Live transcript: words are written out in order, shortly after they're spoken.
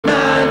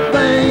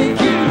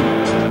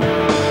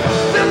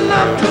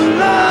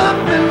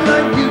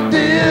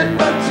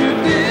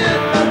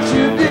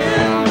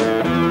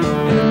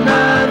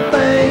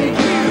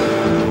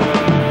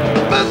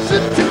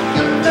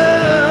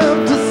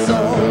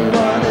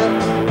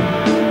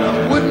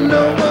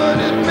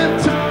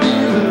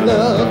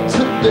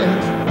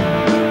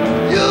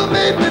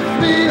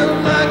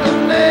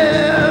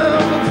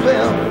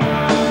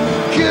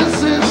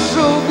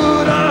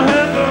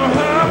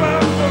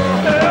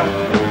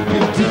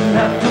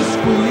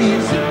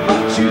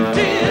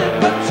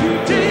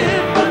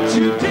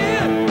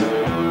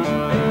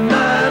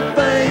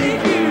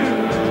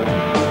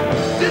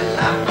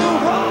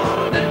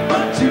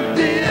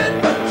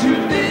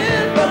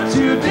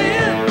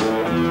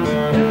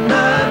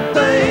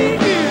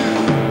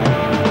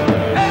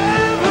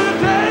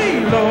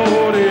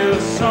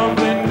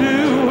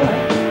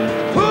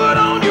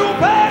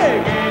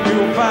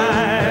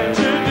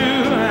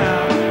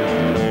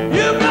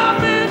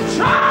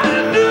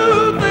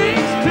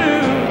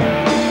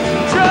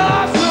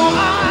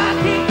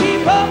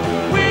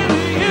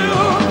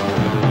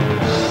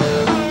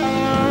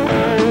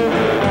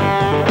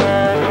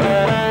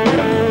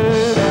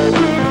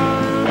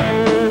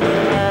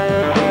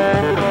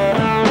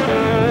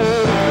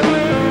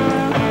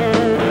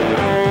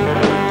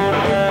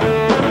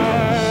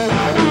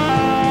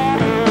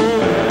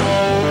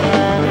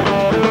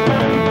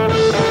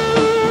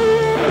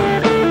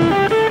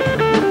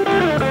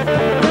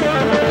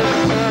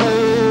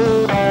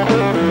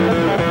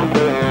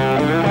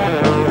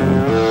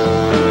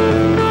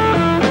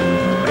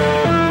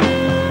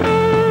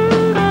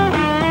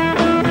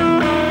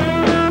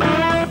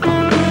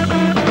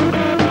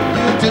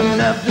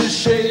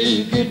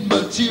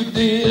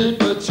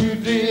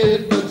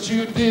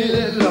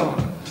did, Lord.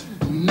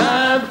 And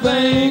I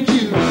thank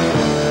you.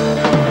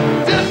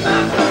 Did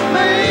not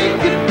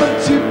make it,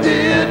 but you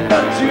did,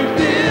 but you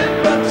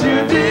did, but you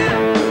did.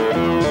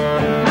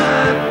 And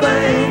I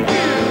thank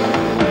you.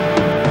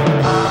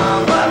 All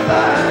my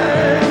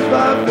life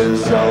I've been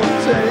so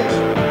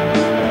taken.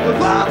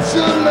 Without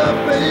your love,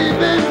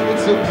 baby,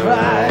 it's a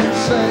crying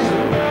shame.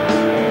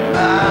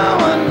 Now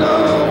I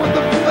know what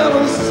the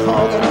fellow's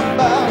talking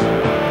about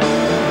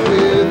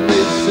when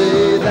they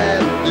say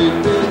that they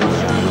did.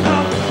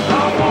 I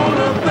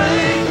wanna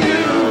thank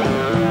you.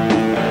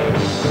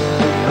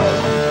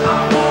 I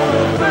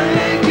wanna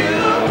thank you.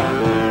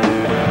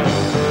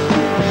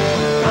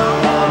 I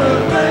wanna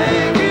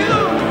thank you.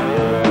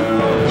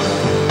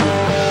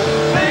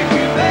 Thank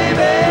you,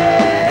 baby.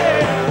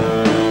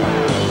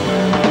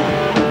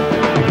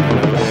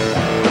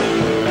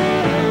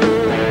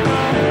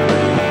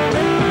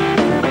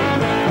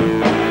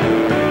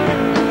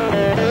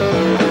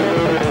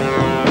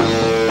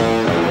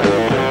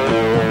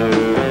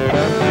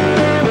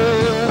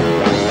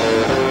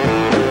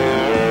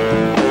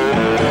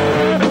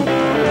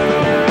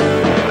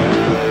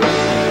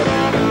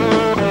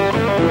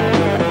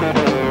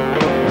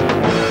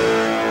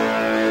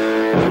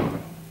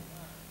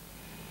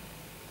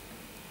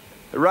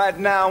 Right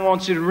now, I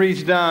want you to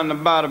reach down the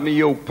bottom of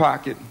your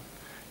pocket,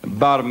 the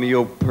bottom of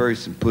your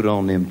purse, and put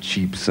on them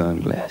cheap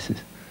sunglasses.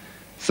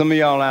 Some of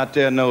y'all out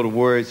there know the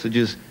words, so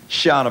just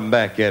shout them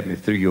back at me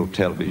through your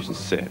television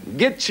set.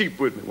 Get cheap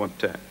with me one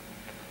time.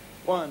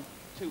 1,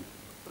 2,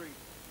 3.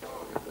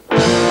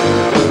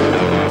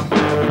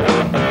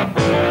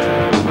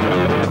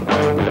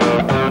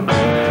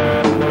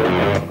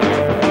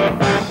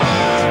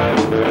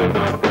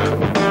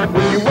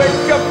 When you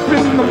wake up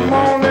in the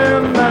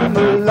morning and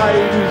the light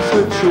is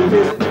at your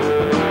head,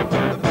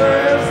 the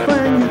first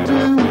thing you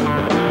do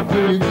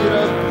when you get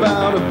up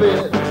out of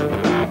bed,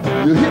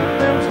 you hit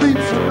them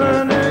streets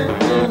running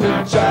and you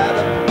try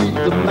to beat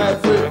the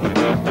masses.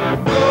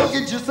 Go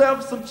get yourself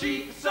some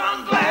cheap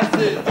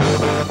sunglasses.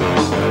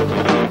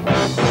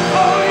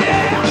 Oh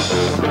yeah!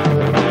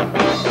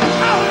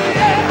 Oh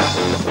yeah!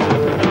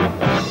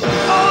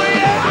 Oh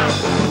yeah!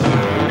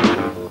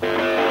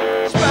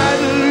 Spied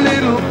a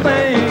little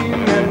thing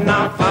and I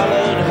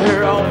followed her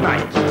all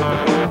night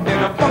in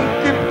a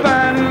funky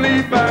fine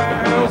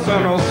Levi's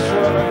and a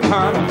sweater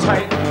kind of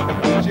tight.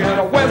 She had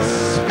a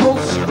West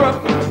Coast strut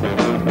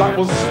that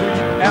was sweet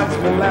as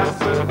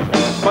molasses,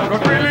 but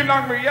what really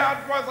knocked me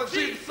out was the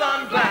cheap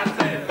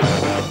sunglasses.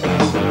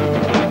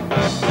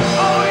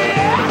 Oh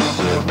yeah!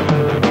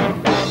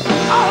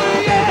 Oh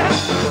yeah!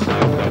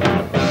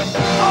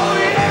 Oh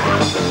yeah!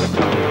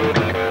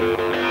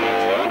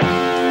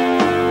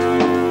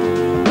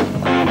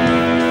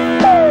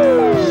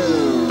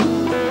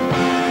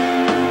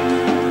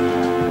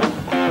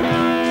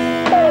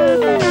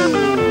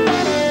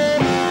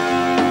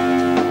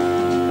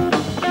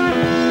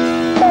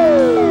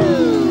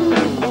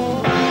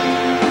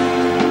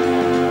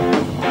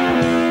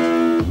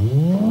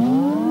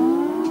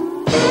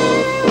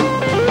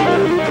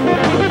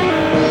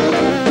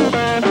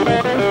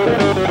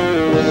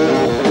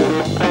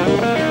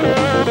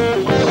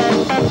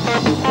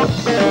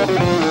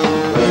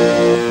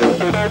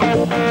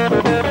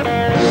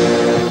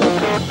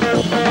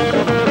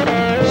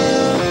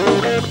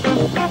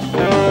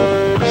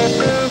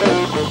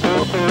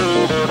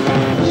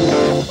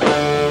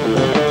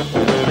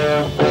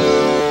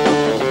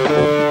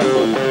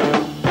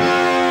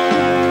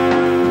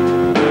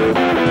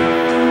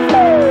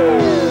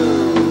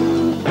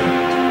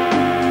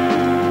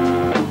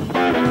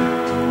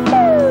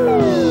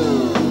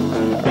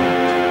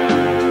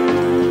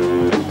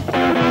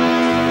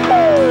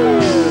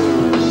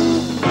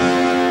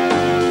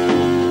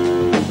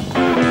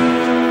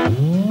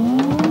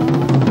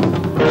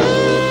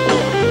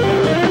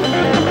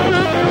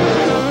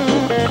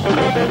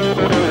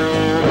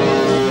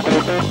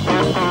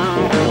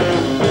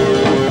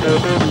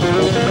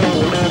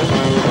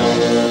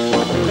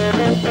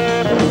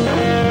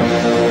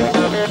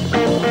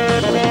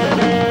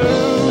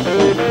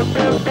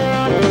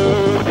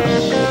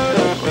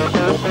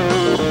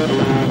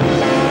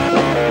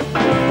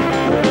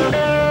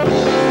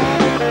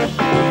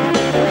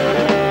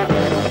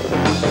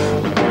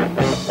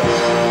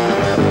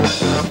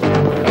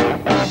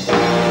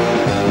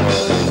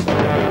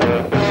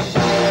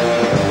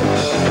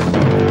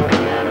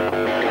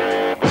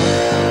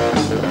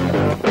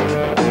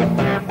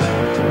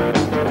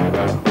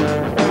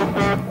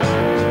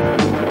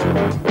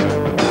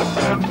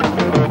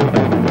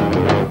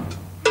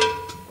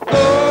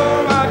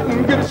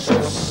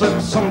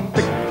 Some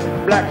thick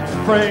black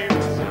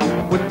frames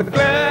with the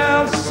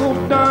glass so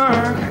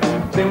dark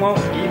they won't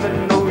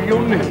even know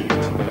your name.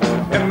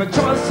 And the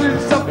choice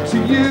is up to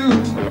you,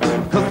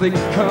 cause they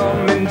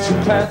come in two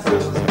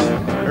classes.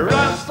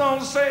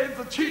 Rhinestones say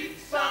the cheap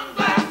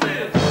sunglasses.